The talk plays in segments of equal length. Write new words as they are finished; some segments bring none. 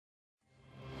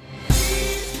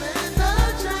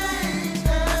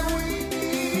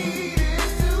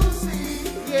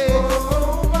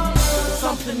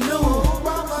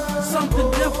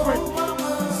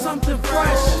something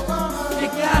fresh, you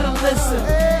gotta listen.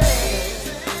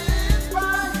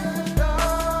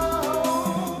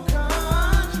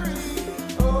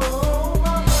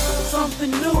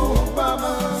 Something new,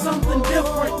 something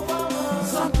different,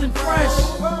 something fresh,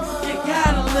 you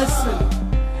gotta listen.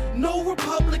 No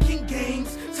Republican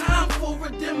games, time for a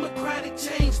democratic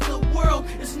change. The world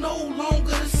is no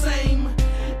longer the same.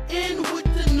 In with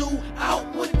the new,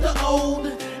 out with the old,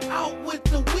 out with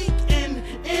the weak and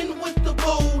in with the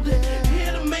bold.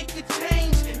 Here to make a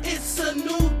change, it's a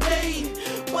new day,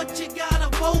 but you gotta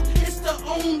vote, it's the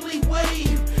only way.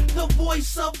 The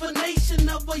voice of a nation,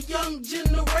 of a young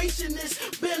generation. It's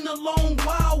been a long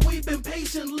while, we've been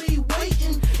patiently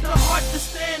waiting. The heart to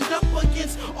stand up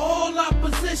against all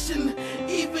opposition.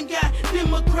 Even got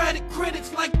Democratic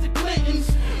critics like the Clintons.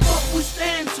 But we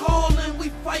stand tall and we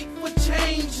fight for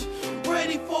change.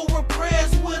 Ready for a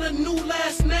prayers with a new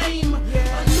last name.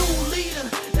 A new leader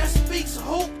that speaks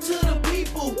hope to the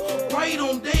people. Right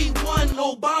on day one,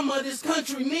 Obama, this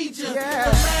country needs you. The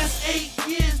last 8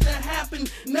 years that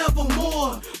happened, never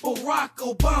more. Barack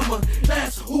Obama,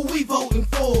 that's who we voting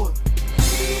for.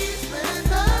 He's been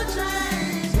the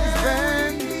change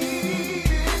that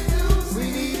we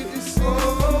needed to see.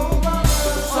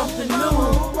 Something new,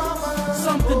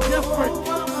 something different,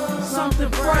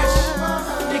 something fresh,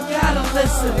 you gotta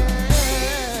listen.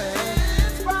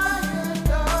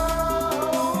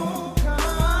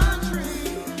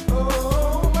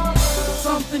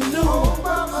 Something new,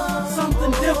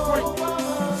 something different,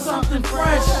 something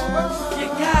fresh, you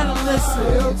gotta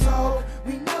listen. Real talk,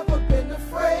 we never been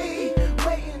afraid,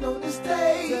 waiting on this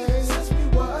day, since we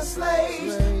were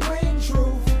slaves. Bring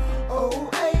truth,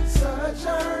 ain't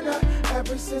sojourner.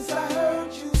 Ever since I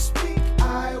heard you speak,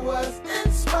 I was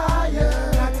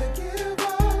inspired. Not to give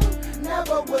up,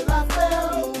 never will I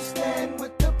fail. You stand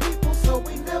with the people, so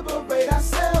we liberate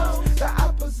ourselves. The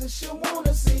opposition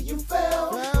wanna see you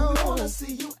fail, we wanna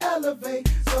see you elevate,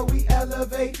 so we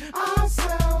elevate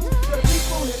ourselves. The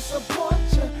people here support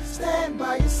you, stand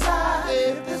by your side.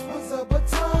 If this was a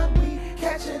baton, we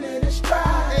catching it in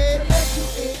stride. To let you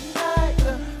ignite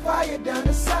the fire down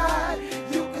the side.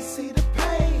 You can see the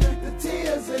pain, the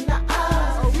tears in our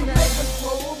eyes. You make us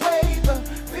throw away the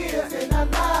fear in our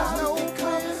lives. No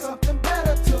coming something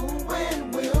better to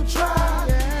win, we'll try.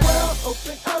 Well,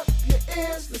 open up your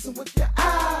ears, listen with your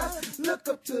eyes. Look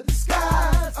up to the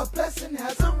skies, a blessing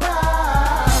has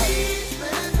arrived. He's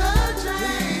been the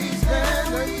change that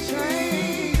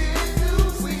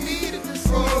we needed to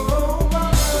see.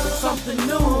 Something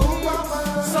new,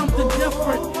 something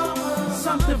different,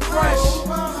 something fresh,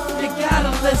 you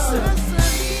gotta listen.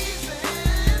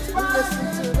 Listen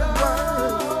to the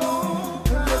word,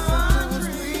 listen to his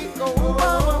people.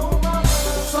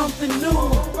 Something new,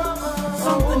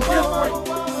 something different,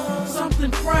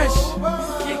 something fresh,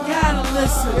 you gotta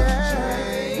listen.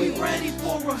 We ready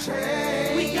for a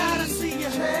change. We gotta see ya.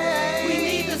 We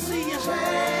need to see ya.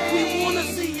 We wanna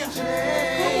see ya.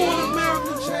 Come on,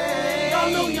 America. Y'all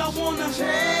know y'all wanna.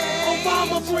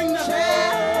 Obama bring the.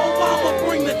 Obama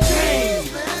bring